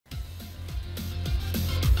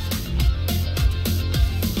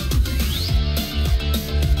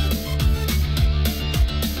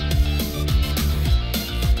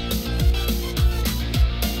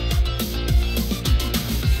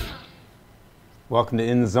Welcome to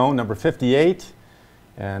In the Zone number 58.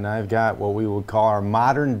 And I've got what we would call our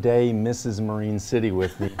modern day Mrs. Marine City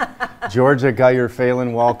with me. Georgia Geyer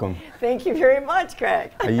Phelan, welcome. Thank you very much,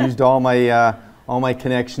 Craig. I used all my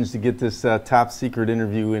connections to get this top secret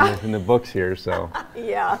interview in the books here. So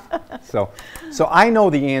yeah. So I know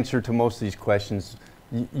the answer to most of these questions.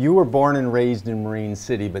 You were born and raised in Marine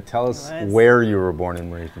City, but tell us where you were born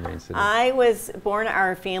and raised in Marine City. I was born,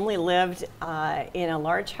 our family lived in a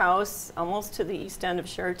large house almost to the east end of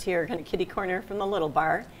Chartier, kind of kitty corner from the Little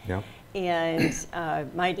Bar. Yep. And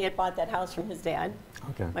my dad bought that house from his dad.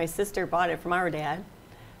 Okay. My sister bought it from our dad.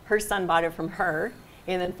 Her son bought it from her.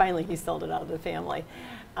 And then finally he sold it out of the family.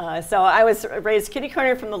 So I was raised kitty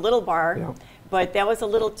corner from the Little Bar, Yep. but that was a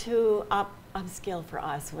little too upscale for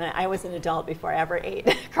us. When I was an adult before I ever ate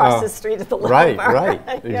across the street at the Little Bar. Right,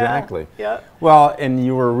 exactly. Yeah. Well, and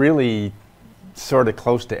you were really sort of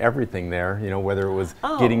close to everything there, you know, whether it was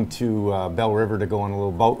getting to Bell River to go on a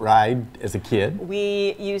little boat ride as a kid.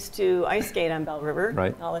 We used to ice skate on Bell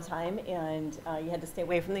River all the time, and you had to stay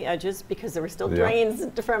away from the edges because there were still drains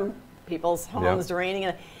from people's homes draining.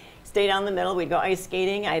 And stay down the middle. We'd go ice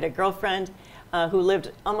skating. I had a girlfriend who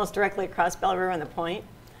lived almost directly across Bell River on the point.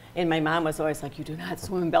 And my mom was always like, you do not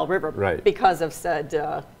swim in Bell River because of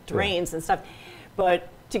said drains and stuff. But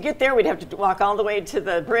to get there, we'd have to walk all the way to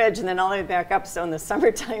the bridge and then all the way back up. So in the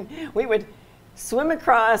summertime, we would swim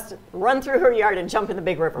across, run through her yard, and jump in the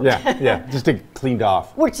big river. Yeah, just to cleaned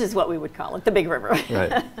off. Which is what we would call it, the big river.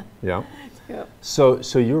 Right, yeah. Yep. So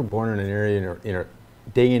you were born in an area, in a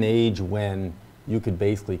day and age when you could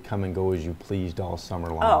basically come and go as you pleased all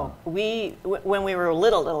summer long. Oh, when we were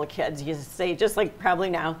little kids, you say, just like probably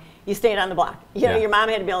now, you stayed on the block. You know, your mom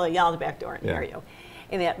had to be able to yell out the back door and hear you.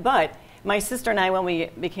 But my sister and I, when we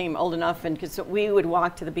became old enough, and cause we would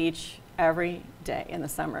walk to the beach every day in the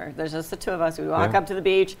summer. There's just the two of us. We'd walk up to the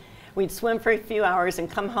beach. We'd swim for a few hours and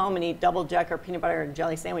come home and eat double Jack or peanut butter and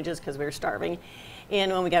jelly sandwiches because we were starving.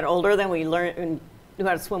 And when we got older, then we learned and knew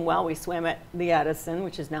how to swim well. We swam at the Edison,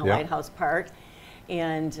 which is now Lighthouse Park,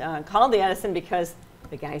 and called the Edison because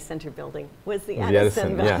the Guy Center building was the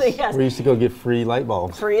Edison building. Yes. We used to go get free light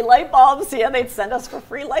bulbs. Free light bulbs, yeah. They'd send us for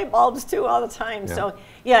free light bulbs too all the time. Yeah. So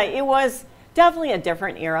yeah, it was definitely a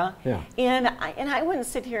different era. Yeah. And I wouldn't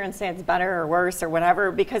sit here and say it's better or worse or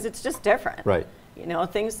whatever because it's just different. Right. You know,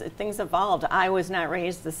 things evolved. I was not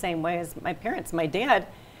raised the same way as my parents. My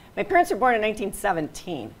parents were born in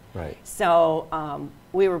 1917. Right. So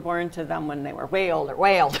we were born to them when they were way older.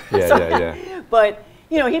 Yeah. But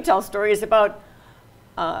you know, he tells stories about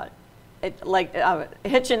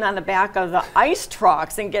hitching on the back of the ice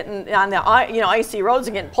trucks and getting on the icy roads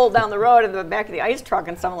and getting pulled down the road in the back of the ice truck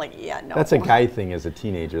and something like, no. That's a guy thing as a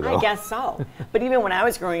teenager, though. I guess so. But even when I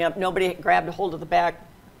was growing up, nobody grabbed a hold of the back,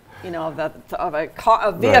 you know, of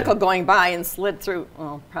a vehicle going by and slid through.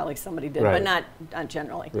 Well, probably somebody did, but not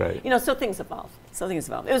generally. Right. You know, so things evolve.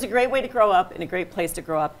 It was a great way to grow up and a great place to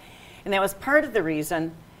grow up, and that was part of the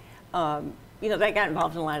reason. You know, I got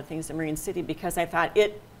involved in a lot of things in Marine City because I thought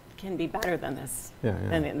it can be better than this.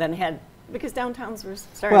 Because downtowns were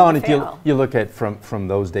starting to fail. Well, if you look at from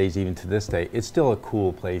those days even to this day, it's still a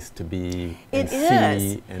cool place to be and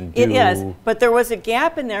see and do. It is, but there was a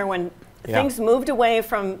gap in there when things moved away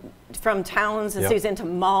from towns and cities into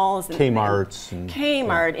malls and Kmart's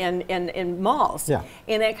and malls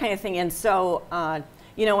and that kind of thing. And so,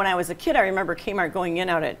 you know, when I was a kid, I remember Kmart going in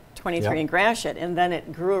out at 23 and Gratiot, and then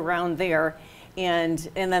it grew around there, and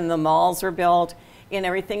then the malls were built and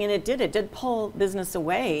everything, and it did pull business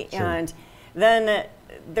away. Sure. And then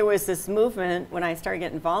there was this movement when I started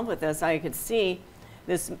getting involved with this. I could see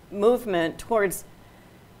this movement towards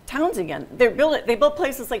towns again. They built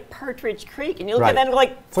places like Partridge Creek, and you look at that and go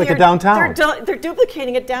like, it's like a downtown. They're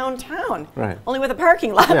duplicating a downtown, right? Only with a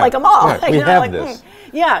parking lot like a mall. Right. We have this.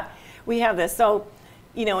 We have this. So,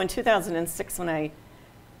 you know, in 2006 when I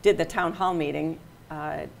did the town hall meeting,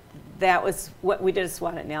 that was what we did, a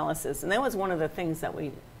SWOT analysis, and that was one of the things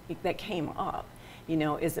that came up. You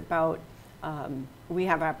know, is about we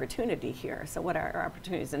have opportunity here. So what are our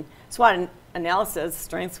opportunities? And SWOT analysis,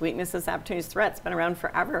 strengths, weaknesses, opportunities, threats, been around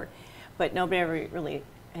forever, but nobody ever really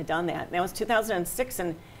had done that. And that was 2006,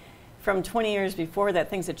 and from 20 years before that,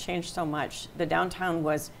 things had changed so much. The downtown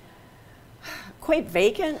was quite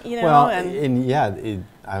vacant, you know. Well,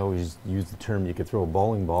 I always use the term you could throw a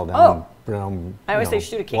bowling ball down. I always say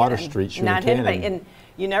shoot a cannon. Water Street, shoot a cannon. Hit anybody. And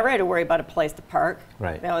you never had to worry about a place to park.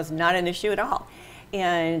 Right. That was not an issue at all.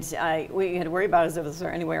 And we had to worry about is if there was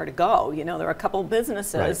anywhere to go. You know, there were a couple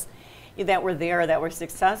businesses that were there that were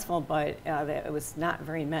successful, but it was not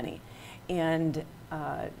very many. And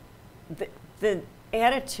the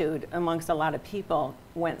attitude amongst a lot of people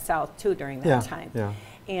went south too during that time. Yeah.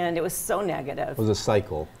 And it was so negative. It was a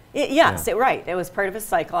cycle. Yes, right. It was part of a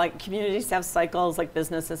cycle. Like communities have cycles, like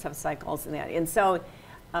businesses have cycles, and that. And so,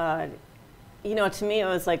 you know, to me, it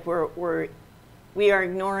was like we are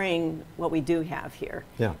ignoring what we do have here,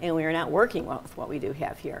 and we are not working well with what we do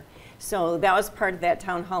have here. So that was part of that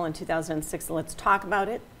town hall in 2006. Let's talk about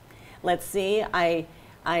it. Let's see. I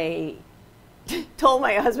told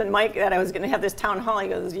my husband Mike that I was going to have this town hall. He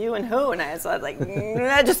goes, "You and who?" And I was like,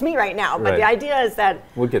 "Just me right now." But the idea is that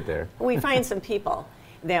we'll get there. We find some people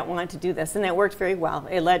that want to do this, and that worked very well.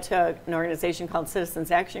 It led to an organization called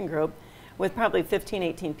Citizens Action Group with probably 15,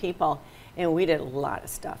 18 people, and we did a lot of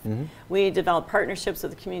stuff. We developed partnerships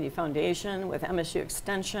with the Community Foundation, with MSU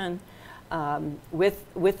Extension,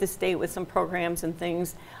 with the state, with some programs and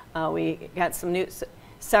things. We got some new,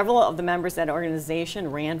 several of the members of that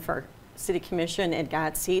organization ran for City Commission and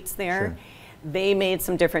got seats there. They made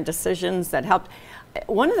some different decisions that helped.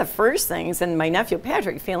 One of the first things, and my nephew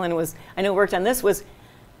Patrick Phelan was, I know worked on this, was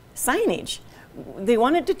signage. They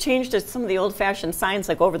wanted to change to some of the old-fashioned signs,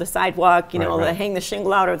 like over the sidewalk, you know, hang the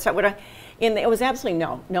shingle out or whatever. And it was absolutely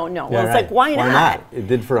no. Well, it's like, why not? It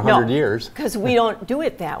did for 100 years. Because we don't do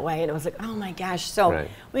it that way. And it was like, oh my gosh. So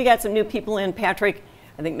we got some new people in. Patrick,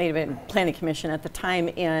 I think, may have been Planning Commission at the time.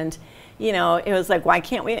 And, you know, it was like, why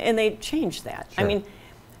can't we? And they changed that. I mean,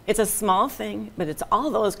 it's a small thing, but it's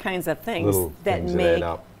all those kinds of things that make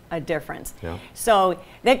a difference. So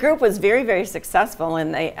that group was very, very successful,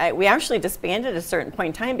 and we actually disbanded at a certain point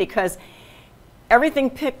in time because everything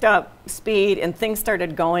picked up speed and things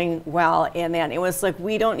started going well, and then it was like,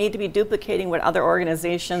 we don't need to be duplicating what other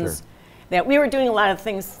organizations, that we were doing a lot of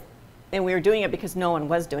things, and we were doing it because no one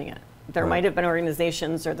was doing it. There might have been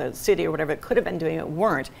organizations or the city or whatever that could have been doing it,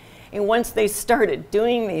 weren't. And once they started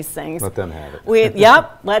doing these things, let them have it.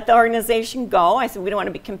 Let the organization go. I said, we don't want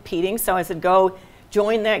to be competing, so I said, go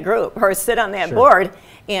join that group or sit on that board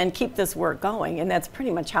and keep this work going. And that's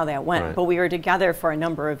pretty much how that went. But we were together for a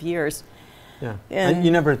number of years. And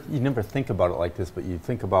you never think about it like this, but you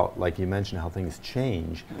think about, like you mentioned, how things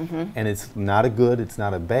change. And it's not a good, it's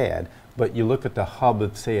not a bad, but you look at the hub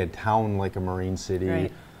of, say, a town like a Marine City,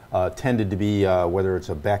 tended to be, whether it's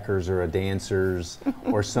a Becker's or a Dancer's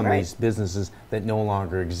or some of these businesses that no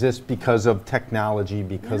longer exist because of technology,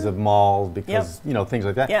 because of malls, because, you know, things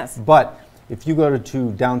like that. But if you go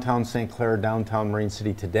to downtown St. Clair, downtown Marine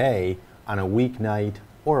City today on a weeknight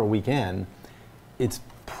or a weekend, it's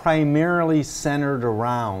primarily centered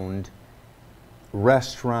around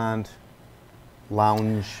restaurant,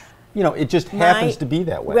 lounge. You know, it just happens to be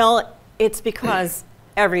that way. Well, it's because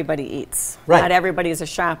everybody eats. Not everybody is a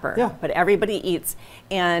shopper, but everybody eats.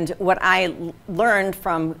 And what I learned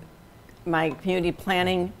from my community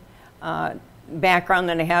planning background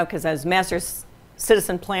that I have, because I was master's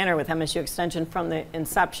citizen planner with MSU Extension from the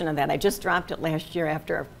inception of that. I just dropped it last year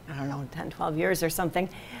after, I don't know, 10, 12 years or something.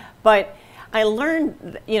 But I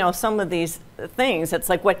learned, you know, some of these things. It's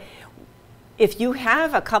like, if you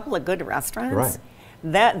have a couple of good restaurants,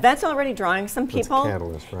 that's already drawing some people. That's a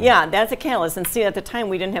catalyst, Yeah, that's a catalyst. And see, at the time,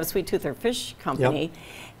 we didn't have Sweet Tooth or Fish Company.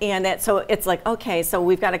 And so it's like, okay, so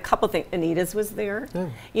we've got a couple things. Anita's was there,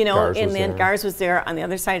 you know, Gar's and then Gar's was there. On the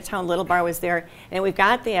other side of town, Little Bar was there. And we've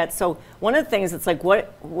got that. So one of the things, it's like,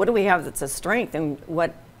 what do we have that's a strength? And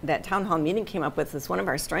what that town hall meeting came up with is one of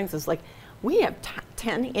our strengths is like, we have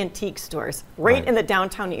 10 antique stores in the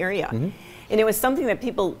downtown area. And it was something that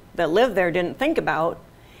people that live there didn't think about.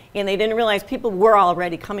 And they didn't realize people were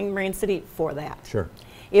already coming to Marine City for that.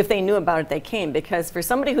 If they knew about it, they came. Because for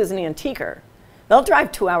somebody who's an antiquer, they'll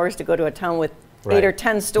drive 2 hours to go to a town with 8 or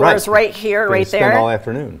 10 stores right here, right there. Spend all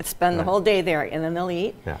afternoon. Spend the whole day there, and then they'll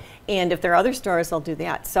eat. And if there are other stores, they'll do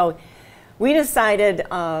that. So we decided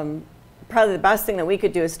probably the best thing that we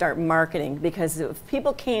could do is start marketing, because if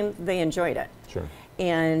people came, they enjoyed it.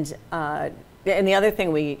 And the other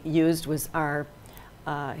thing we used was our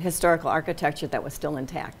historical architecture that was still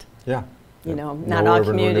intact. You know, not all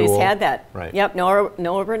communities had that.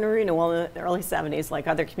 No urban renewal in the early 70s like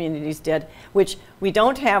other communities did, which we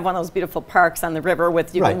don't have one of those beautiful parks on the river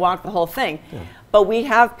with you can walk the whole thing. But we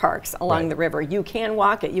have parks along the river. You can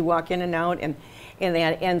walk it. You walk in and out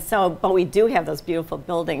and so, but we do have those beautiful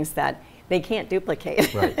buildings that they can't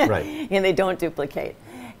duplicate. And they don't duplicate.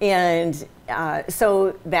 And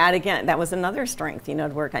so that, again, that was another strength, you know,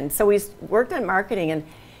 to work on. So we worked on marketing, and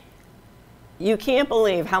you can't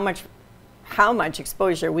believe how much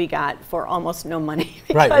exposure we got for almost no money,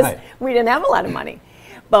 because we didn't have a lot of money.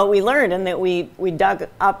 But we learned, and that we dug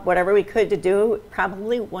up whatever we could to do.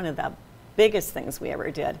 Probably one of the biggest things we ever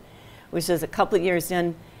did, which is a couple of years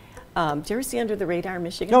in, did you ever see Under the Radar,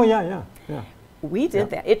 Michigan? Oh, yeah. We did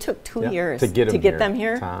that. It took 2 years to get them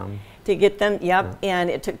here. Tom. To get them, and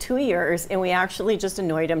it took 2 years, and we actually just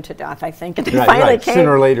annoyed them to death, I think. And they finally came.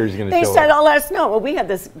 Sooner or later, he's going to show up. They said, "Oh, let us know." Well, we had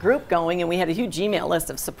this group going, and we had a huge email list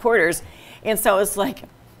of supporters, and so it was like,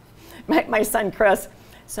 my son Chris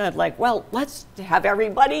said, like, "Well, let's have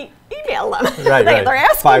everybody email them." They're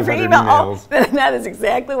asking for email. Oh, and that is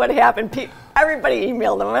exactly what happened. Everybody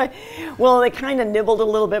emailed them. Well, they kind of nibbled a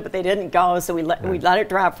little bit, but they didn't go, so we let it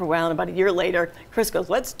drop for a while. And about a year later, Chris goes,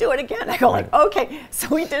 "Let's do it again." I go like, "Okay." So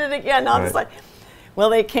we did it again. I was like, well,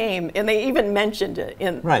 they came, and they even mentioned it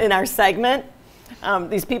in our segment.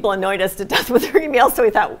 These people annoyed us to death with their emails, so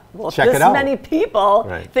we thought, well, if this many people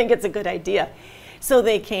think it's a good idea. So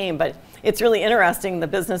they came, but it's really interesting, the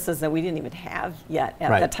businesses that we didn't even have yet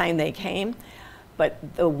at the time they came. But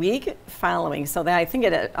the week following, so that I think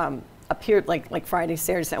it appeared like Friday,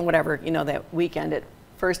 Saturday, and whatever, that weekend it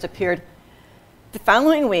first appeared. The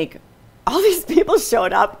following week, all these people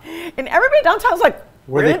showed up, and everybody downtown was like,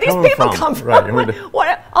 where did these people come from?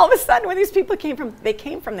 What, all of a sudden, where these people came from? They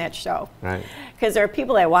came from that show. Right. Because there are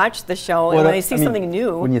people that watch the show, and when they see something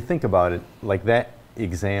new. When you think about it, like that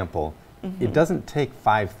example, it doesn't take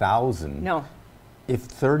 5,000. No. If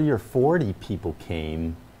 30 or 40 people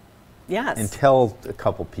came, yes, and tell a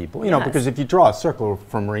couple people, because if you draw a circle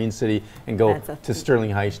from Marine City and go to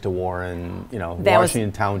Sterling Heights to Warren,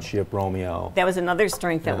 Washington Township, Romeo. That was another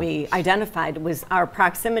strength that we identified, was our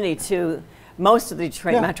proximity to most of the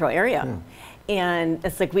Detroit metro area. And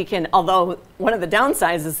it's like we can, although one of the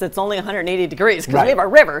downsides is it's only 180 degrees because we have a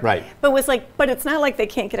river. Right. But it was like, but it's not like they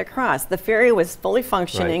can't get across. The ferry was fully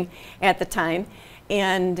functioning at the time.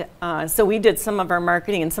 And so we did some of our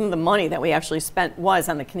marketing, and some of the money that we actually spent was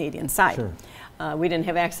on the Canadian side. Sure. We didn't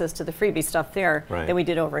have access to the freebie stuff there that we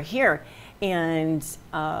did over here. And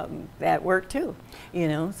that worked too,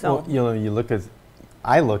 So. Well, you look at,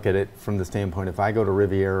 I look at it from the standpoint, if I go to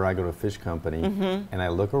Riviera or I go to a fish company and I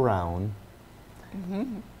look around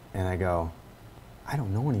and I go, I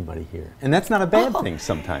don't know anybody here. And that's not a bad thing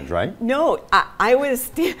sometimes, right? No,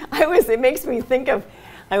 it makes me think of,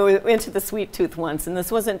 I went to the Sweet Tooth once, and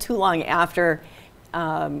this wasn't too long after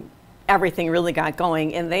everything really got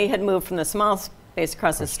going, and they had moved from the small space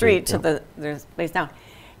across the street to the space now.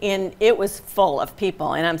 And it was full of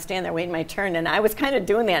people, and I'm standing there waiting my turn, and I was kind of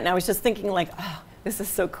doing that, and I was just thinking like, oh, this is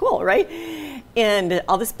so cool, right? And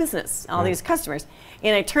all this business, all these customers.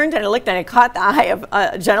 And I turned and I looked and I caught the eye of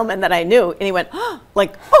a gentleman that I knew, and he went, oh.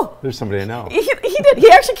 There's somebody I know. He did. He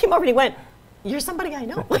actually came over and he went, "You're somebody I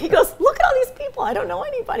know." He goes, "Look at all these people. I don't know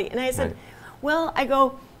anybody." And I said, well, I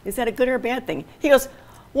go, "Is that a good or a bad thing?" He goes,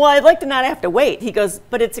 "Well, I'd like to not have to wait." He goes,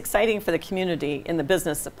 "But it's exciting for the community and the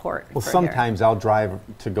business support." Well, sometimes I'll drive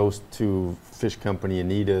to go to Fish Company,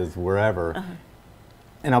 Anita's, wherever,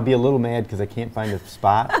 and I'll be a little mad because I can't find a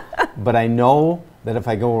spot. But I know that if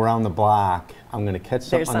I go around the block, I'm going to catch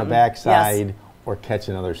something on the backside or catch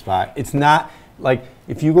another spot. It's not like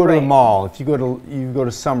if you go to the mall, if you go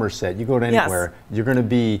to Somerset, you go to anywhere, you're going to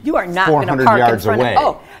be 400 yards away.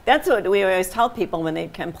 That's what we always tell people when they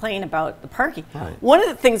complain about the parking. One of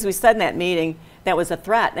the things we said in that meeting that was a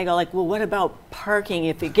threat, they go like, "Well, what about parking?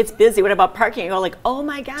 If it gets busy, what about parking?" You go like, "Oh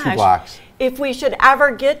my gosh, 2 blocks. If we should ever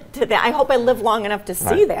get to that, I hope I live long enough to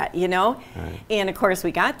see that, And of course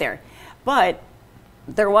we got there. But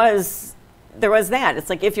there was that. It's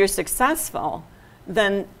like if you're successful,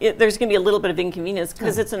 then there's going to be a little bit of inconvenience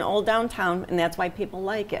because it's an old downtown, and that's why people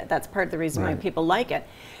like it. That's part of the reason why people like it.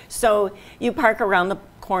 So you park around the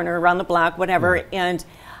corner, around the block, whatever, and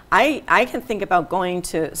I can think about going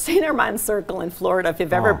to St. Armand Circle in Florida, if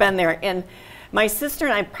you've ever been there. And my sister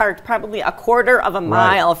and I parked probably a quarter of a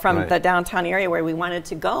mile from the downtown area where we wanted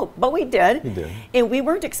to go. But we did. You did. And we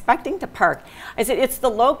weren't expecting to park. I said, it's the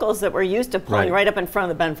locals that were used to pulling right up in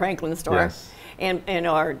front of the Ben Franklin store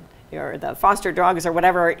or the Foster Drugs or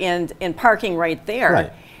whatever, and parking right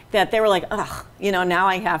there. That they were like, ugh, now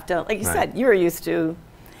I have to, like you said, you were used to.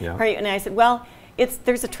 And I said, well,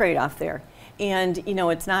 there's a trade-off there. And,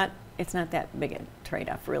 it's not that big a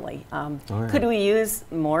trade-off, really. Could we use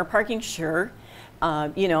more parking? Sure.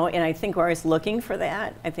 And I think we're always looking for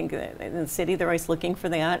that. I think in the city, they're always looking for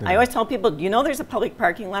that. I always tell people, there's a public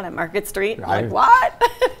parking lot at Market Street? I'm like, what?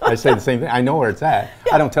 I say the same thing. I know where it's at.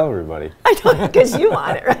 I don't tell everybody. I don't, because you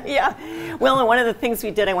want it, right? Yeah. Well, and one of the things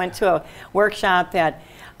we did, I went to a workshop that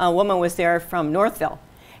a woman was there from Northville.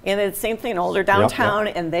 And it's the same thing, older downtown,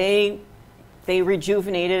 and they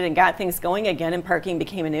rejuvenated and got things going again, and parking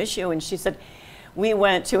became an issue. And she said, we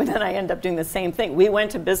went to, and then I ended up doing the same thing. We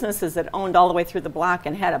went to businesses that owned all the way through the block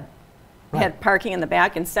and had parking in the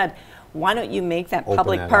back, and said, why don't you make that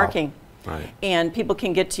public parking? Right. And people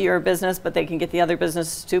can get to your business, but they can get the other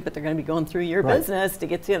business too, but they're going to be going through your business to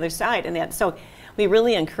get to the other side. And that, so we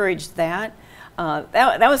really encouraged that.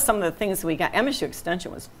 That was some of the things we got. MSU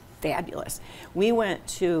Extension was fabulous. We went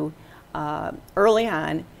to, early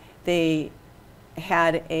on, they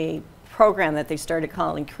had a program that they started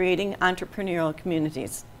calling Creating Entrepreneurial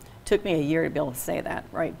Communities. Took me a year to be able to say that,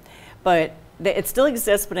 right? But it still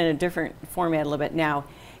exists, but in a different format a little bit now.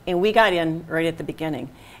 And we got in right at the beginning.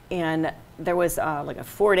 And there was like a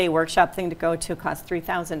 4-day workshop thing to go to, cost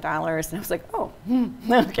 $3,000. And I was like, oh,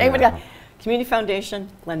 okay, we got Community Foundation,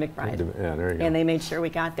 Glenn McBride. Yeah, there you go. And they made sure we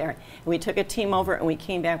got there. And we took a team over and we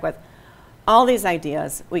came back with all these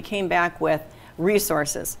ideas. We came back with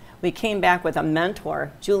resources. We came back with a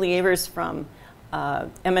mentor. Julie Avers from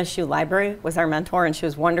MSU Library was our mentor, and she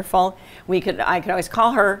was wonderful. I could always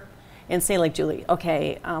call her and say, like, Julie,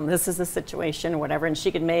 okay, this is the situation or whatever, and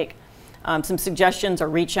she could make some suggestions or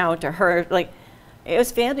reach out to her. Like, it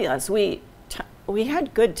was fabulous. We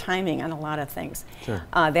had good timing on a lot of things. Sure.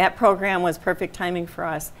 That program was perfect timing for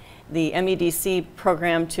us. The MEDC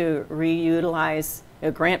program to reutilize,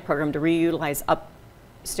 a grant program to reutilize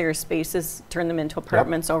upstairs spaces, turn them into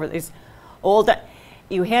apartments over these old,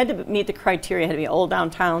 you had to meet the criteria. It had to be old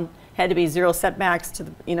downtown, had to be 0 setbacks to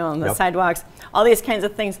the, on the sidewalks, all these kinds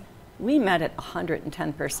of things. We met at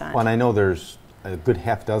 110%. Well, and I know there's a good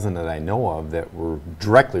half dozen that I know of that were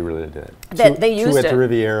directly related to it. They used it. Two at the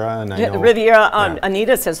Riviera, and I know Riviera,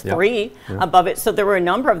 Anita says 3 above it. So there were a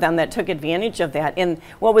number of them that took advantage of that. And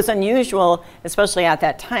what was unusual, especially at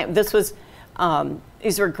that time, this was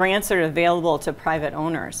these were grants that are available to private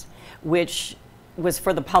owners, which was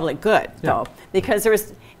for the public good, though, because there was.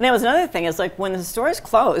 And that was another thing. Is like when the stores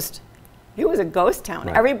closed, it was a ghost town.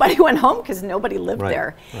 Right. Everybody went home because nobody lived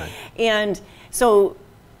there, and so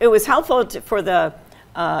it was helpful for the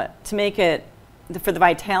to make it for the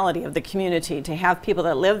vitality of the community to have people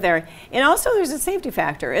that live there, and also there's a safety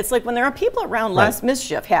factor. It's like when there are people around, less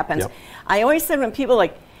mischief happens. I always said when people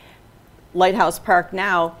like Lighthouse Park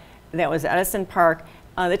now, that was Edison Park,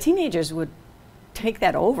 the teenagers would take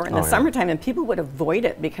that over in the summertime, and people would avoid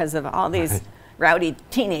it because of all these rowdy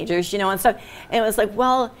teenagers, and stuff. And it was like,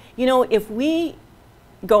 well, if we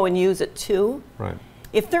go and use it too,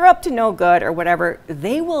 if they're up to no good or whatever,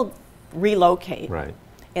 they will relocate.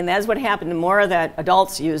 And that's what happened. The more that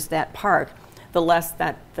adults used that park, the less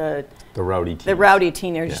that the rowdy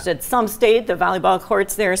teenagers did. Some stayed, the volleyball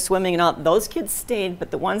courts there, swimming and all. Those kids stayed,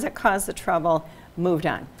 but the ones that caused the trouble moved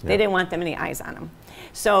on. They didn't want that many eyes on them.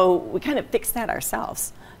 So we kind of fixed that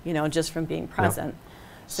ourselves, just from being present.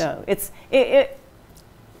 So it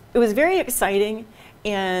was very exciting.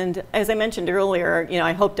 And as I mentioned earlier,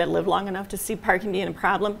 I hoped I'd live long enough to see parking being a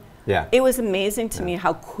problem. It was amazing to me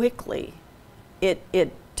how quickly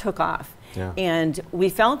it took off. And we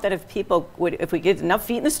felt that if we get enough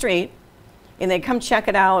feet in the street, and they'd come check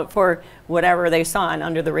it out for whatever they saw on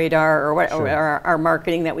Under the Radar or our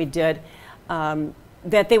marketing that we did,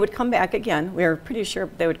 that they would come back again. We were pretty sure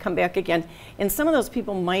they would come back again. And some of those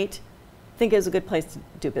people might think it was a good place to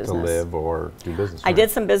do business. To live or do business. I did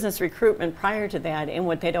some business recruitment prior to that, and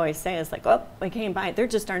what they'd always say is like, oh, we came by, there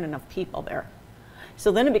just aren't enough people there.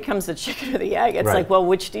 So then it becomes the chicken or the egg. It's like, well,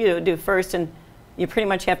 which do you do first? And you pretty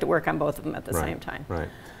much have to work on both of them at the same time.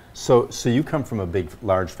 So you come from a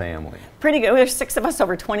large family. Pretty good. There's 6 of us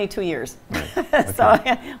over 22 years. So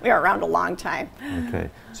we are around a long time. Okay.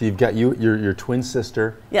 So you've got your twin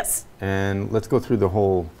sister. Yes. And let's go through the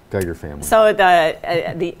whole Geiger family. So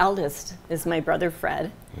the eldest is my brother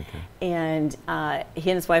Fred. And he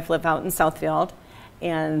and his wife live out in Southfield.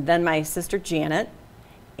 And then my sister Janet,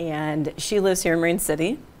 and she lives here in Marine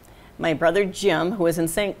City. My brother Jim, who was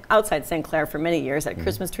in outside St. Clair for many years at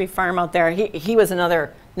Christmas Tree Farm out there, he was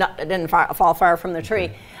another, didn't fall far from the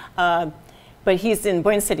tree. But he's in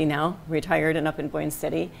Boyne City now, retired and up in Boyne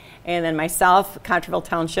City. And then myself, Cotterville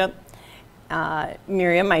Township.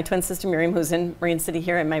 Miriam, my twin sister Miriam, who's in Marine City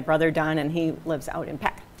here, and my brother Don, and he lives out in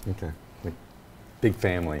Peck. Big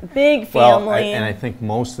family. Big family. Well, and I think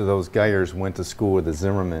most of those Geigers went to school with the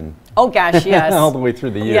Zimmerman. Oh gosh, yes. All the way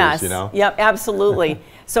through the years, Yep, absolutely.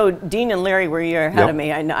 So Dean and Larry were a year ahead of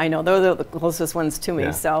me. I know they're the closest ones to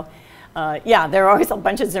me. So, there were always a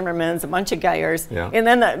bunch of Zimmermans, a bunch of Geigers. And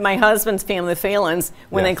then my husband's family, the Phelans,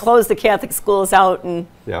 when they closed the Catholic schools out in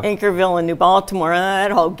Anchorville and New Baltimore,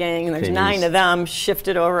 that whole gang, and there's 9 of them,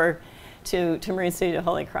 shifted over to Marine City to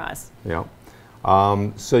Holy Cross.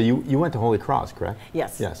 So you went to Holy Cross, correct?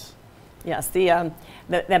 Yes.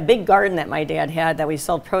 That big garden that my dad had that we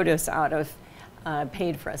sold produce out of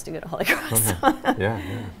paid for us to go to Holy Cross.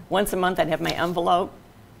 Once a month I'd have my envelope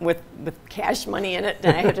with cash money in it,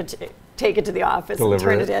 and I had to take it to the office and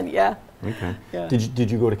turn it in. Yeah. Okay. Yeah.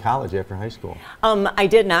 Did you go to college after high school? I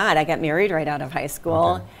did not. I got married right out of high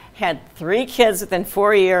school. Okay. Had 3 kids within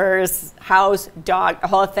 4 years, house, dog, the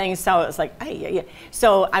whole thing. So it was like,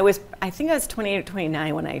 So I think I was 28 or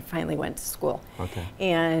 29 when I finally went to school. Okay.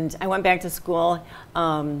 And I went back to school.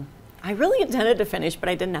 I really intended to finish, but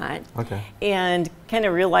I did not. Okay. And kind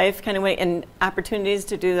of real life kind of way, and opportunities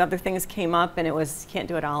to do other things came up, and it was, can't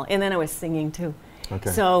do it all. And then I was singing too. Okay.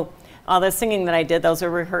 So all the singing that I did, those were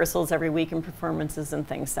rehearsals every week and performances and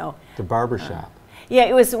things. So The barbershop. yeah,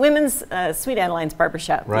 it was women's Sweet Adeline's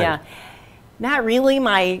barbershop. Right. Yeah, not really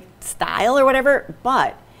my style or whatever,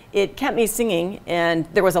 but it kept me singing, and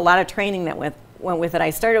there was a lot of training that went with it. I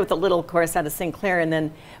started with a little course out of St. Clair, and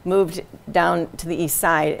then moved down to the east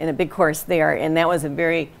side in a big course there, and that was a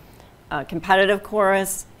very competitive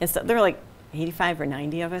chorus. And so there were like 85 or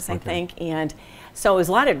 90 of us, I think, and so it was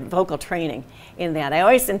a lot of vocal training in that. I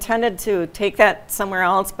always intended to take that somewhere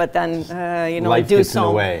else, but then you know, life do gets so in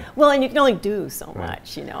the way. Well, and you can only do so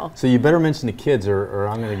much, you know. So you better mention the kids, or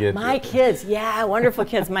I'm going to get My kids, yeah, wonderful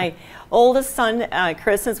kids. My oldest son,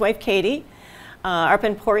 Chris, and his wife Katie, are up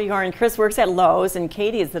in Port Huron. Chris works at Lowe's, and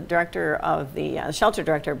Katie is the director of the shelter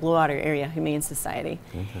director of Blue Water Area Humane Society.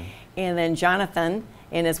 Okay. And then Jonathan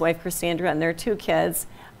and his wife Cassandra and their 2 kids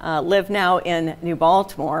live now in New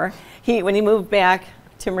Baltimore. When he moved back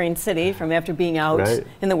to Marine City from after being out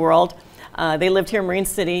in the world, they lived here in Marine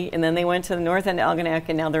City, and then they went to the north end of Algonac,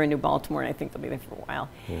 and now they're in New Baltimore, and I think they'll be there for a while.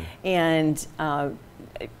 And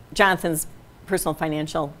Jonathan's personal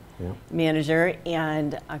financial manager,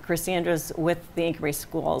 and Cassandra's with the Anchorage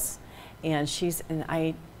Schools, and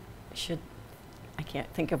I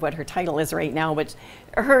can't think of what her title is right now, but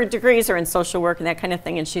her degrees are in social work and that kind of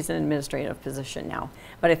thing, and she's in an administrative position now.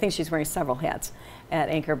 But I think she's wearing several hats at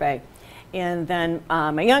Anchor Bay. And then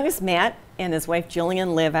my youngest, Matt, and his wife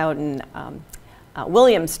Jillian live out in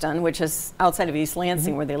Williamston, which is outside of East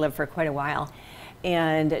Lansing, where they lived for quite a while.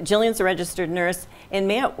 And Jillian's a registered nurse, and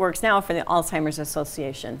Matt works now for the Alzheimer's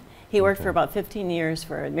Association. He worked for about 15 years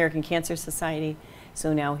for American Cancer Society,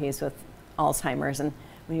 so now he's with Alzheimer's. And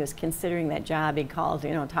when he was considering that job, he called,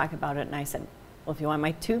 you know, talk about it, and I said, well, if you want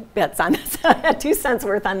my 2 bits on this, 2 cents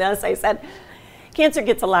worth on this, I said, cancer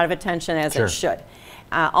gets a lot of attention, as it should.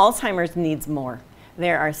 Alzheimer's needs more.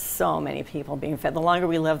 There are so many people being fed. The longer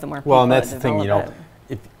we live, the more people. Well, and that's the thing, you know.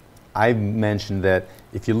 I mentioned that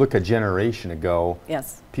if you look a generation ago,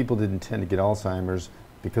 people didn't tend to get Alzheimer's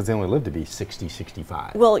because they only lived to be 60,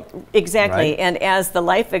 65. Well, exactly. Right? And as the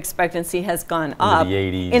life expectancy has gone up, the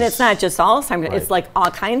 80s, and it's not just Alzheimer's, it's like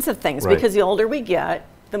all kinds of things. Because the older we get,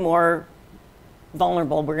 the more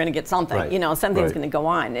vulnerable we're going to get something. You know, something's going to go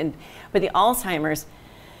on. But the Alzheimer's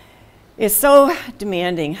is so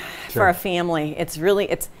demanding for a family. It's really,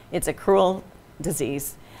 it's a cruel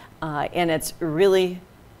disease, and it's really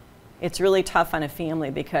tough on a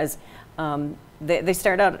family because they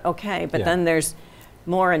start out okay, but then there's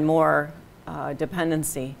more and more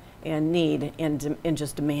dependency and need and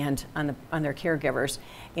just demand on their caregivers,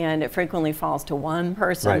 and it frequently falls to one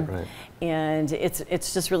person, and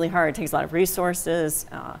it's just really hard. It takes a lot of resources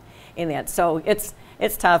in that, so it's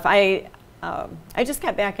tough. I just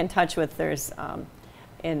got back in touch with there's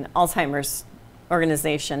an Alzheimer's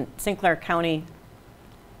organization, St. Clair County.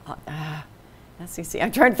 SCC.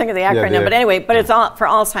 I'm trying to think of the acronym, but anyway, but it's all for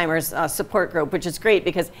Alzheimer's support group, which is great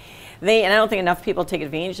because and I don't think enough people take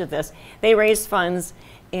advantage of this. They raise funds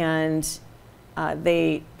and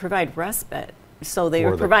they provide respite. So they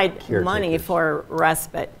provide money for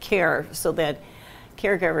respite care so that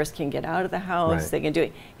caregivers can get out of the house. They can do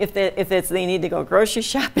it. If they need to go grocery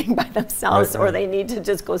shopping by themselves, or they need to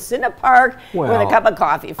just go sit in a park with a cup of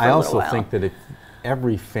coffee for a little while. I also think that if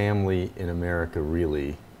every family in America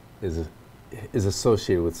really is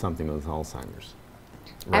associated with something with Alzheimer's.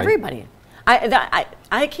 Everybody.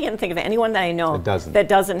 I can't think of anyone that I know that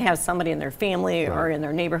doesn't have somebody in their family or in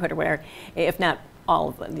their neighborhood or where, if not all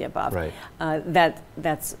of the above,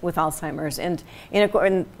 that's with Alzheimer's. And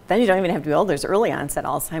then you don't even have to be old. There's early onset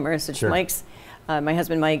Alzheimer's, which my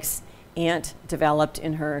husband Mike's aunt developed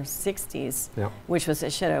in her 60s, which was,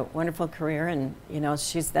 she had a wonderful career, and you know,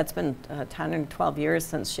 that's been 10 or 12 years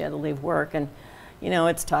since she had to leave work, and you know,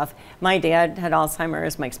 it's tough. My dad had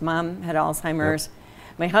Alzheimer's, Mike's mom had Alzheimer's.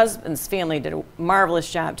 My husband's family did a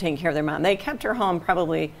marvelous job taking care of their mom. They kept her home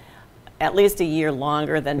probably at least a year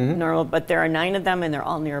longer than normal, but there are 9 of them and they're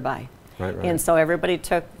all nearby. And so everybody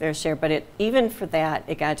took their share, but even for that,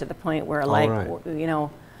 it got to the point where you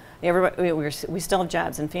know, everybody, we still have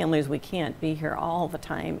jobs and families, we can't be here all the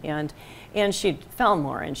time, and she fell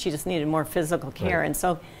more and she just needed more physical care, and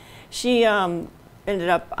so she ended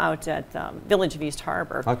up out at Village of East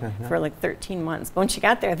Harbor for like 13 months. But when she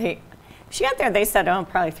got there, they said, oh,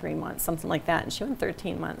 probably 3 months, something like that. And she went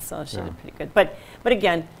 13 months, so she did pretty good. But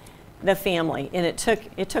again, the family, and it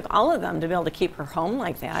took all of them to be able to keep her home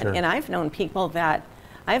like that. Sure. And I've known people that,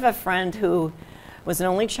 I have a friend who was an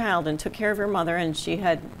only child and took care of her mother, and she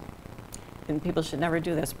had, and people should never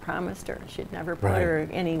do this, promised her she'd never put her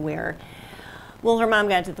anywhere. Well, her mom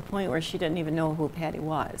got to the point where she didn't even know who Patty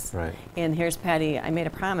was. Right. And here's Patty, I made a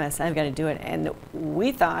promise, I've got to do it. And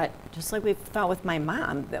we thought, just like we thought with my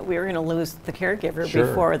mom, that we were going to lose the caregiver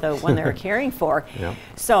before the one they were caring for.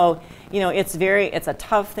 So, you know, it's a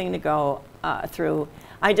tough thing to go through.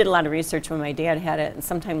 I did a lot of research when my dad had it, and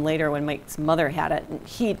sometime later when Mike's mother had it, and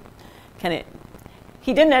he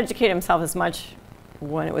didn't educate himself as much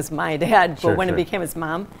when it was my dad, but when it became his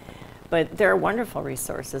mom. But there are wonderful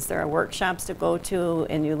resources. There are workshops to go to,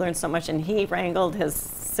 and you learn so much. And he wrangled his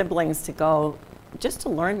siblings to go just to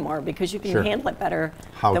learn more, because you can handle it better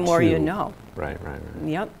the more you know. Right.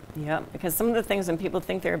 Yep. Because some of the things when people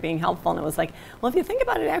think they're being helpful, and it was like, well, if you think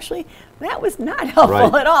about it, actually, that was not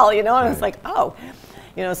helpful at all, you know? And it's like, oh,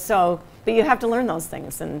 you know, so, but you have to learn those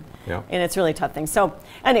things, and it's really tough things. So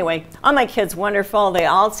anyway, all my kids, wonderful. They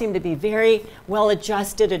all seem to be very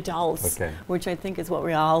well-adjusted adults, which I think is what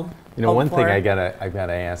we all one thing I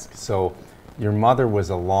gotta ask. So, your mother was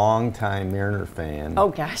a long-time Mariner fan. Oh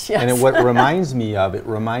gosh, yes. And what reminds me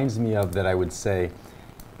of that I would say,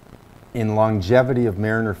 in longevity of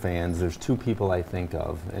Mariner fans, there's two people I think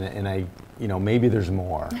of, and I, maybe there's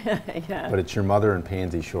more. But it's your mother and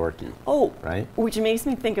Pansy Shorkey. Oh, right. Which makes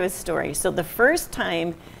me think of a story. So the first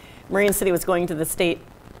time Marine City was going to the state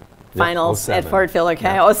finals at Ford Field,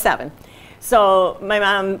 07. So my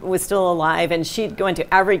mom was still alive, and she'd go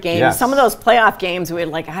into every game. Some of those playoff games, we were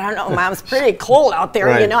like, I don't know, Mom's pretty cold out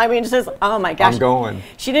there, you know? I mean, it's just, oh my gosh. I'm going.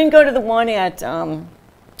 She didn't go to the one at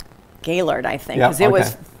Gaylord, I think, because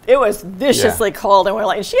it was viciously cold, and we're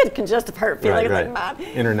like, she had congestive heart failure, like, Mom.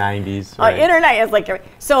 In her 90s. In her 90s, like,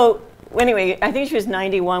 so anyway, I think she was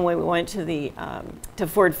 91 when we went to the to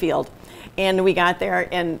Ford Field. And we got there,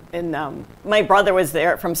 and my brother was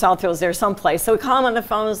there from Southfield, was there someplace. So we call him on the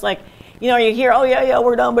phone, was like, are you here? Oh, yeah,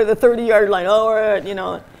 we're down by the 30-yard line. Oh, we're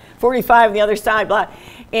at, 45 on the other side, blah.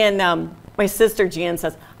 And my sister, Jan,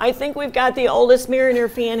 says, I think we've got the oldest Mariner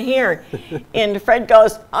fan here. And Fred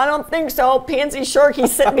goes, I don't think so. Pansy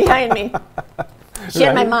Shorkey's sitting behind me. She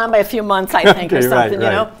had my mom by a few months, I think, or something, you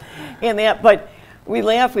know. And but we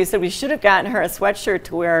laughed. We said we should have gotten her a sweatshirt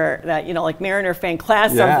to wear that, like Mariner fan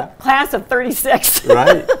class of 36.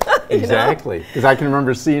 Right, exactly. Because I can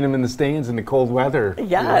remember seeing him in the stands in the cold weather.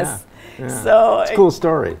 Yes. So it's a cool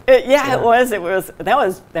story. It was. That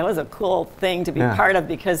was a cool thing to be part of,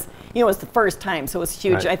 because it was the first time, so it was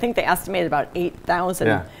huge. I think they estimated about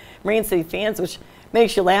 8,000 Marine City fans, which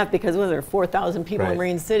makes you laugh, because there were 4,000 people in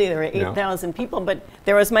Marine City. There were 8,000 people, but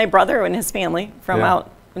there was my brother and his family from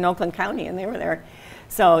out in Oakland County, and they were there.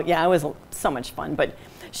 So it was so much fun. But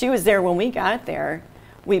she was there when we got there.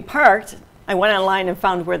 We parked. I went online and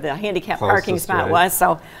found where the handicap parking spot was.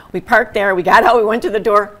 So we parked there. We got out. We went to the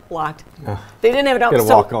door. Locked. They didn't have it open.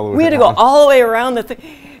 So we had to go all the way around the thing.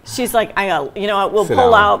 She's like, we'll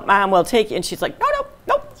pull out, Mom. We'll take you. And she's like,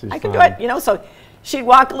 nope. I can do it. So she'd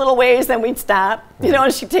walk a little ways, then we'd stop.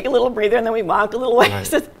 And she'd take a little breather, and then we'd walk a little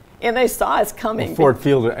ways. And they saw us coming. Well, Ford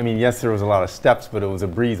Field, yes, there was a lot of steps, but it was a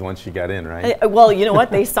breeze once you got in, right? Well, you know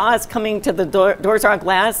what? They saw us coming to the doors are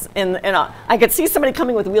glass, and I could see somebody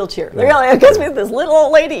coming with a wheelchair. Really, because we had this little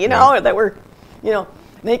old lady, that were,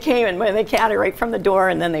 they came, and they had her right from the door,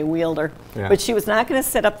 and then they wheeled her. But she was not going to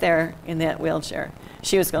sit up there in that wheelchair.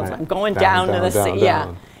 She was going, I'm going down to the seat.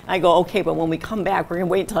 I go, okay, but when we come back, we're going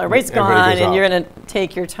to wait until everybody's gone, and you're going to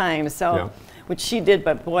take your time. So, which she did,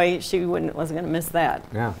 but boy, she wasn't going to miss that.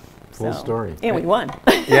 Yeah. Cool story. And we won.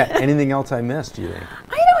 Anything else I missed, do you think?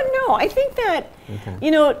 I don't know. I think that,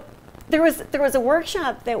 there was a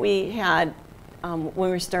workshop that we had when we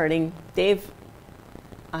were starting. Dave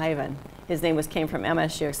Ivan, his name came from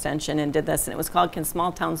MSU Extension, and did this, and it was called Can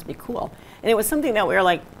Small Towns Be Cool? And it was something that we were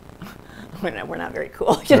like, we're not very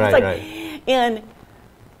cool. And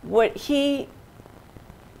what he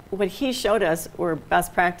showed us were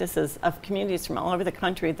best practices of communities from all over the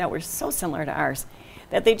country that were so similar to ours,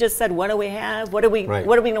 that they just said, what do we have? What are we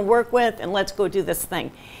going to work with? And let's go do this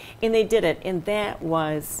thing. And they did it. And that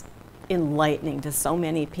was enlightening to so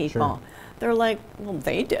many people. They're like, well,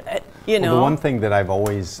 they did it. Well, the one thing that I've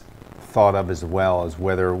always thought of as well is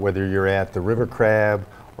whether you're at the River Crab,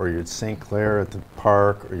 or you're at St. Clair at the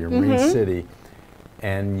park, or you're in Marine City,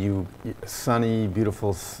 and sunny,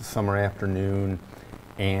 beautiful summer afternoon,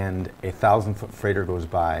 and a 1,000-foot freighter goes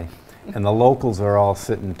by, and the locals are all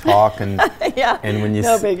sitting talking. Yeah, and when you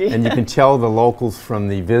no biggie. and you can tell the locals from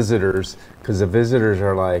the visitors, because the visitors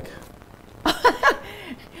are like,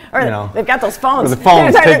 or they've got those phones. Or the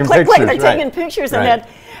phones they're taking click, pictures. they're taking pictures, and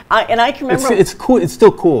Right. and I can remember. It's cool. It's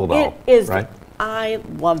still cool though. It is. Right? I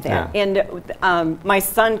love that. Yeah. And my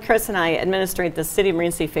son Chris and I administrate the City of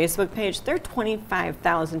Marine City Facebook page. There are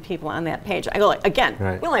 25,000 people on that page. I go, like, again,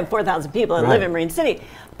 Right. we only have 4,000 people that Right. live in Marine City,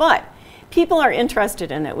 but people are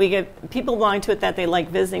interested in it. We get people belong to it that they like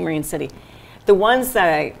visiting Marine City. The ones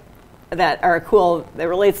that are cool that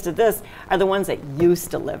relates to this are the ones that used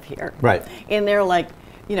to live here. Right. And they're like,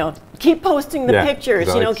 keep posting the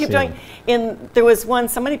pictures. Keep doing. And there was one.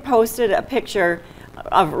 Somebody posted a picture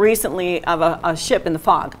of recently of a ship in the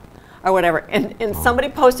fog, or whatever. And somebody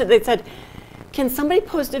posted. They said, "Can somebody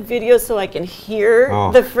post a video so I can hear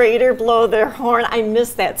the freighter blow their horn?" I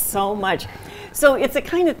miss that so much. So it's the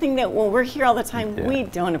kind of thing that when we're here all the time, we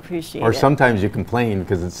don't appreciate it. Or sometimes you complain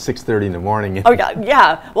because it's 6:30 in the morning. Oh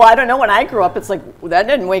yeah. Well, I don't know. When I grew up, it's like that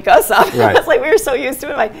didn't wake us up. Right. It's like we were so used to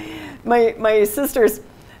it. My sister's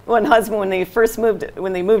one husband,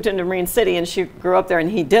 when they moved into Marine City, and she grew up there, and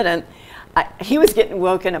he didn't. He was getting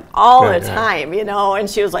woken up all the time, and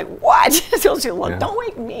she was like, "What?" So she was like, "Don't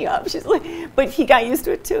wake me up." She's like, but he got used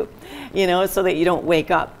to it too, so that you don't wake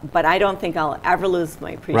up. But I don't think I'll ever lose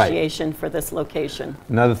my appreciation for this location.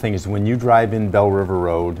 Another thing is when you drive in Bell River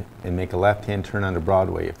Road and make a left-hand turn onto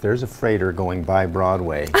Broadway, if there's a freighter going by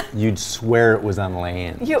Broadway, you'd swear it was on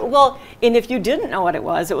land. Well, and if you didn't know what it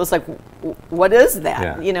was like, what is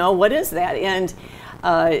that? Yeah. What is that?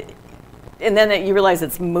 And then you realize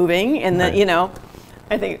it's moving, and then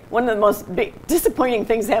I think one of the most disappointing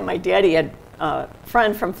things that my daddy had a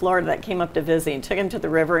friend from Florida that came up to visit and took him to the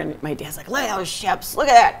river, and my dad's like, "Look at those ships! Look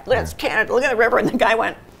at that! Look at Canada! Look at the river!" And the guy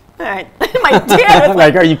went, "All right." My dad was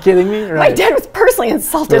like, "Are you kidding me?" Right. My dad was personally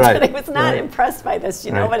insulted Right. that he was not impressed by this,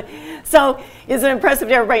 But so is it impressive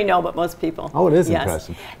to everybody? No, but most people. Oh, it is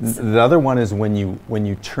impressive. The other one is when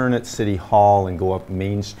you turn at City Hall and go up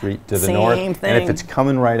Main Street to the north, Same thing. and if it's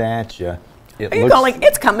coming right at you, it you looks go like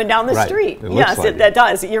it's coming down the street. It looks Yes, like that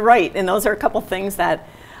does. You're right, and those are a couple things that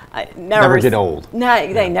I never get old.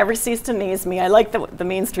 No, they never cease to amaze me. I like the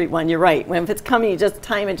Main Street one. You're right. When if it's coming, you just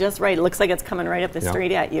time it just right. It looks like it's coming right up the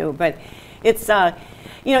street at you. But it's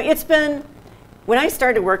it's been. When I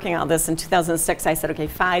started working on this in 2006, I said, okay,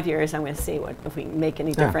 5 years, I'm going to see if we can make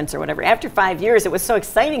any difference or whatever. After 5 years, it was so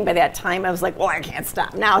exciting by that time. I was like, well, I can't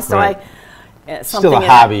stop now. So still a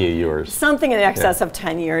hobby of yours. Something in excess of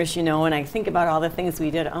 10 years, and I think about all the things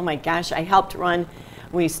we did. Oh my gosh, I helped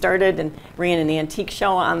we started and ran an antique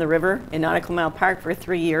show on the river in Nautical Mile Park for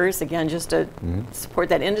 3 years, again, just to support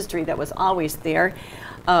that industry that was always there.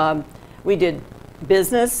 We did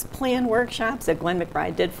business plan workshops that Glenn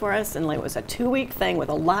McBride did for us, and it was a 2-week thing with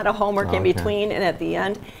a lot of homework in between, and at the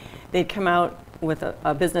end, they'd come out with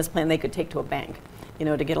a business plan they could take to a bank.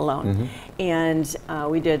 To get a loan. And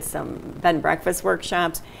we did some bed and breakfast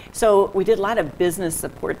workshops. So we did a lot of business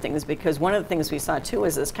support things, because one of the things we saw too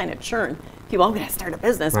was this kind of churn. People, I'm going to start a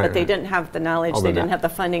business, but they didn't have the knowledge, they didn't have the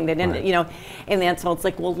funding, they didn't, and that's so it's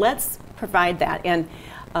like, well, let's provide that. And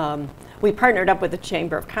we partnered up with the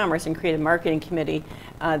Chamber of Commerce and created a marketing committee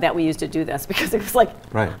that we used to do this, because it was like,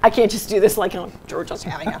 I can't just do this like, Georgia's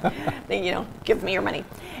having a, give me your money.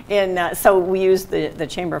 And so we used the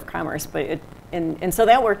Chamber of Commerce, but and so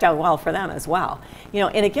that worked out well for them as well.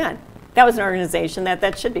 And again, that was an organization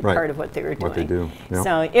that should be part of what they were doing. What they do. Yep.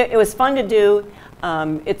 So it was fun to do.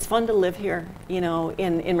 It's fun to live here,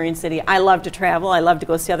 in Marine City. I love to travel. I love to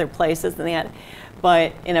go see other places and that.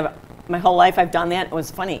 But my whole life I've done that. It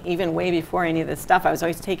was funny, even way before any of this stuff, I was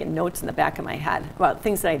always taking notes in the back of my head about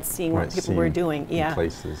things that I'd seen what people were doing.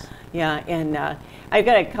 Places. Yeah, and I've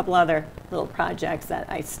got a couple other little projects that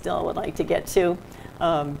I still would like to get to.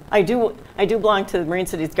 I do belong to the Marine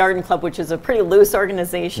Cities Garden Club, which is a pretty loose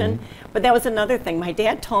organization. But that was another thing. My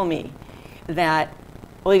dad told me that.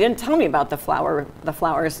 Well, he didn't tell me about the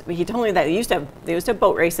flowers. He told me that they used to have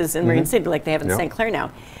boat races in Marine City, like they have in St. Clair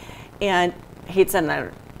now. And he'd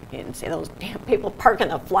said, he'd say, those damn people parking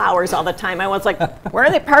the flowers all the time. I was like, where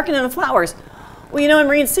are they parking in the flowers? Well, in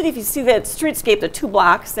Marine City, if you see that streetscape, the 2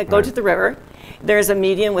 blocks that go to the river, there's a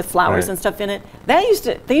median with flowers and stuff in it. They used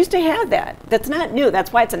to have that. That's not new.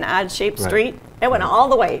 That's why it's an odd-shaped street. It went all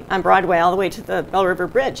the way on Broadway, all the way to the Bell River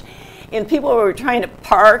Bridge. And people were trying to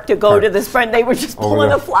park to go to this friend. They were just pulling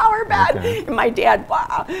the flower bed. And my dad,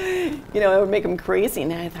 wow, it would make him crazy.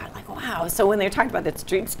 And I thought, like, wow. So when they talked about that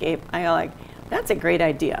streetscape, I go, like, that's a great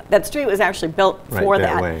idea. That street was actually built for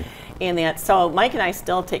that. And that, so Mike and I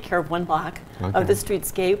still take care of one block of the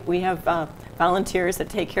streetscape. We have volunteers that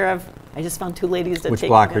take care of. I just found 2 ladies that Which take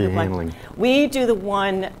block care are of you handling? We do the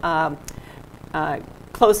one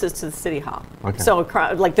closest to the city hall. Okay. So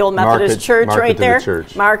like the old Methodist church Market right to the there,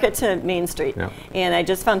 church. Market to Main Street. Yep. And I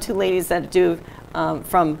just found 2 ladies that do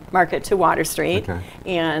from Market to Water Street. Okay.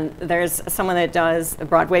 And there's someone that does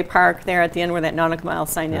Broadway Park there at the end where that nautical mile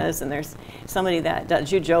sign is. And there's somebody that does,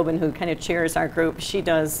 Jude Jobin, who kind of chairs our group. She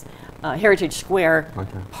does Heritage Square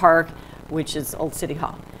Park, which is Old City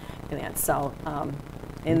Hall. And that's so.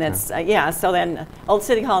 And that's, so then Old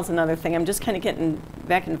City Hall is another thing. I'm just kind of getting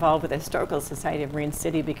back involved with the Historical Society of Marine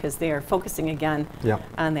City because they are focusing again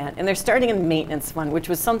on that. And they're starting a maintenance fund, which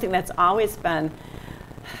was something that's always been,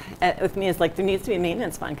 with me, is like there needs to be a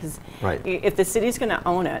maintenance fund because if the city's going to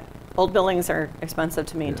own it, old buildings are expensive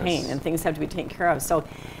to maintain and things have to be taken care of. So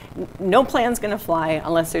no plan's going to fly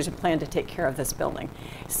unless there's a plan to take care of this building.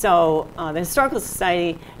 So the Historical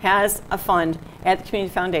Society has a fund at the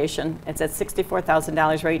Community Foundation. It's at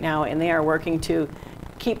 $64,000 right now, and they are working to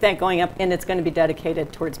keep that going up, and it's going to be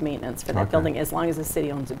dedicated towards maintenance for that building as long as the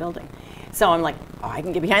city owns the building. So I'm like, oh, I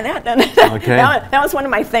can get behind that then. That was one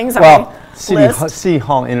of my things on my list. City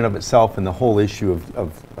Hall in and of itself and the whole issue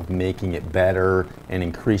of making it better and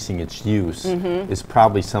increasing its use is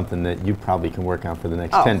probably something that you probably can work on for the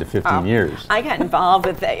next 10 to 15 years. I got involved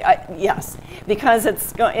with it, yes, because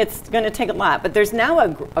it's going to take a lot. But there's now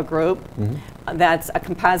a group that's a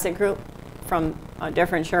composite group from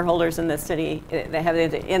different shareholders in the city,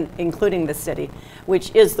 including the city,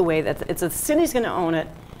 which is the way that the city's going to own it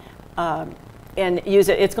and use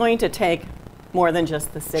it. It's going to take more than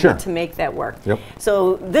just the city to make that work.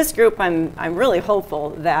 So this group, I'm really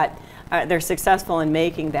hopeful that they're successful in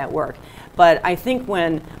making that work. But I think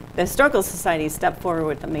when the Historical Society stepped forward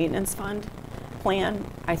with the maintenance fund plan,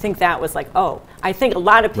 I think that was like, oh, I think a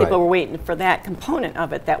lot of people were waiting for that component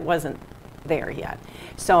of it that wasn't there yet.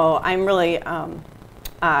 So I'm really kind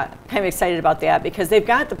of excited about that because they've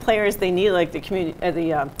got the players they need, like the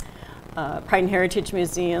community, Pride and Heritage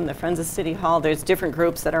Museum, the Friends of City Hall. There's different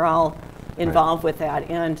groups that are all involved with that,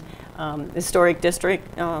 and Historic District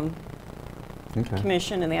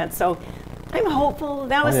Commission and that. So I'm hopeful.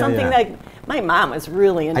 That was something that my mom was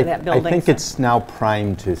really into that building. I think it's now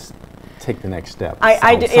primed to take the next step.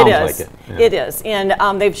 It is,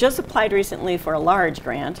 and they've just applied recently for a large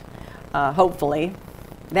grant. Hopefully,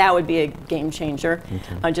 that would be a game changer,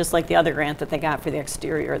 just like the other grant that they got for the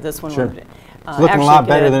exterior. This one would it's looking a lot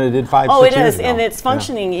better than it did 5, 6 years ago. Oh, it is, and it's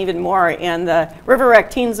functioning even more. And the River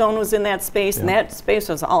Rec Teen Zone was in that space, and that space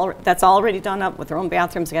was that's already done up with their own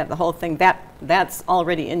bathrooms. They got the whole thing. That's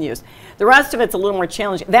already in use. The rest of it's a little more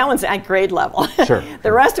challenging. That one's at grade level.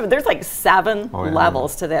 The rest of it, there's like 7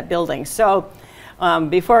 levels to that building. So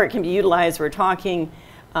before it can be utilized, we're talking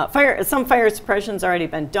some fire suppression's already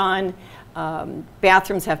been done.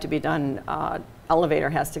 Bathrooms have to be done.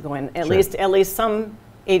 Elevator has to go in. At least some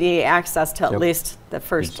ADA access to at least the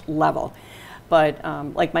first level. But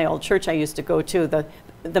like my old church I used to go to,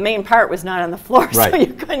 the main part was not on the floor, so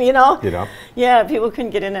you couldn't, get up. Yeah, people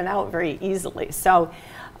couldn't get in and out very easily. So,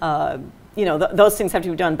 those things have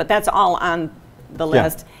to be done. But that's all on the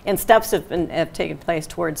list, and steps have taken place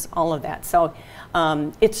towards all of that. So,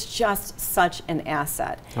 it's just such an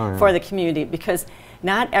asset for the community because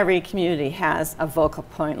not every community has a vocal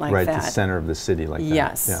point like that. Right, the center of the city like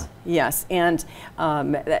that. Yes, and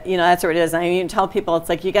that's where it is. I mean, you tell people it's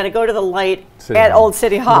like you got to go to the light at Old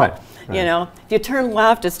City Hall. If you turn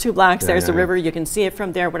left, it's 2 blocks. There's the river. You can see it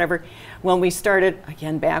from there. Whatever. When we started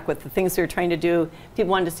again back with the things we were trying to do, people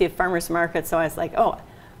wanted to see a farmers market. So I was like, oh,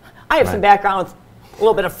 I have some background with a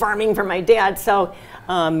little bit of farming from my dad. So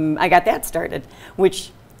I got that started,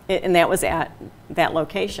 and that was at that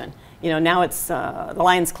location. Now it's the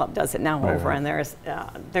Lions Club does it now over on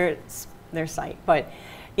their site. But,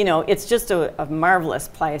 it's just a marvelous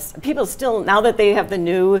place. People still, now that they have the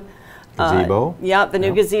new gazebo. The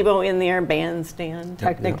new gazebo in there, bandstand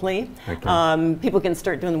technically. People can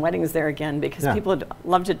start doing weddings there again because people would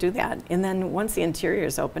love to do that. And then once the interior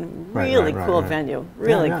is open, really cool venue.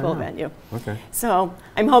 Really cool venue. So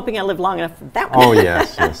I'm hoping I live long enough for that one. Oh,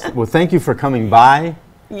 yes. Well, thank you for coming by.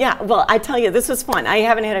 Yeah, well, I tell you, this was fun. I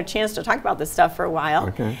haven't had a chance to talk about this stuff for a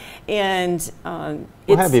while. And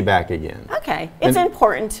we'll have you back again. It's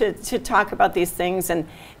important to talk about these things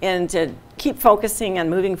and to keep focusing on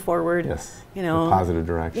moving forward. In a positive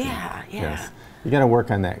direction. You got to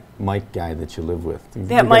work on that Mike guy that you live with.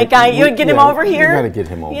 That Mike guy, you would get him over here? You got to get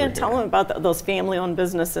him over here. Tell him about those family-owned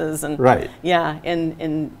businesses and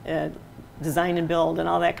and design and build and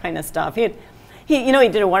all that kind of stuff. he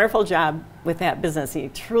did a wonderful job with that business. He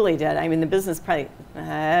truly did. I mean, the business probably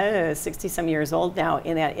 60-some years old now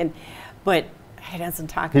in that, but he doesn't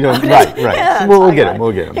talk about it. Right. Yeah, we'll get him.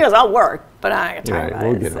 We'll get him. He goes, I'll work, but I'm not going to talk about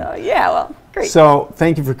we'll it. Get so, him. yeah, well, great. So,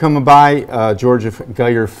 thank you for coming by, Georgia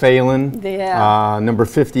Geyer Phelan. Yeah. Number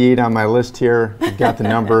 58 on my list here. You've got the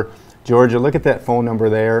number. Georgia, look at that phone number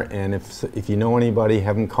there, and if you know anybody,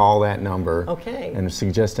 have them call that number. Okay. And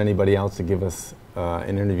suggest anybody else to give us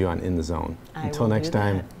an interview on In the Zone. Until next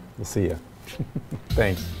time, we'll see you.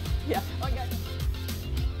 Thanks. Yeah. Okay.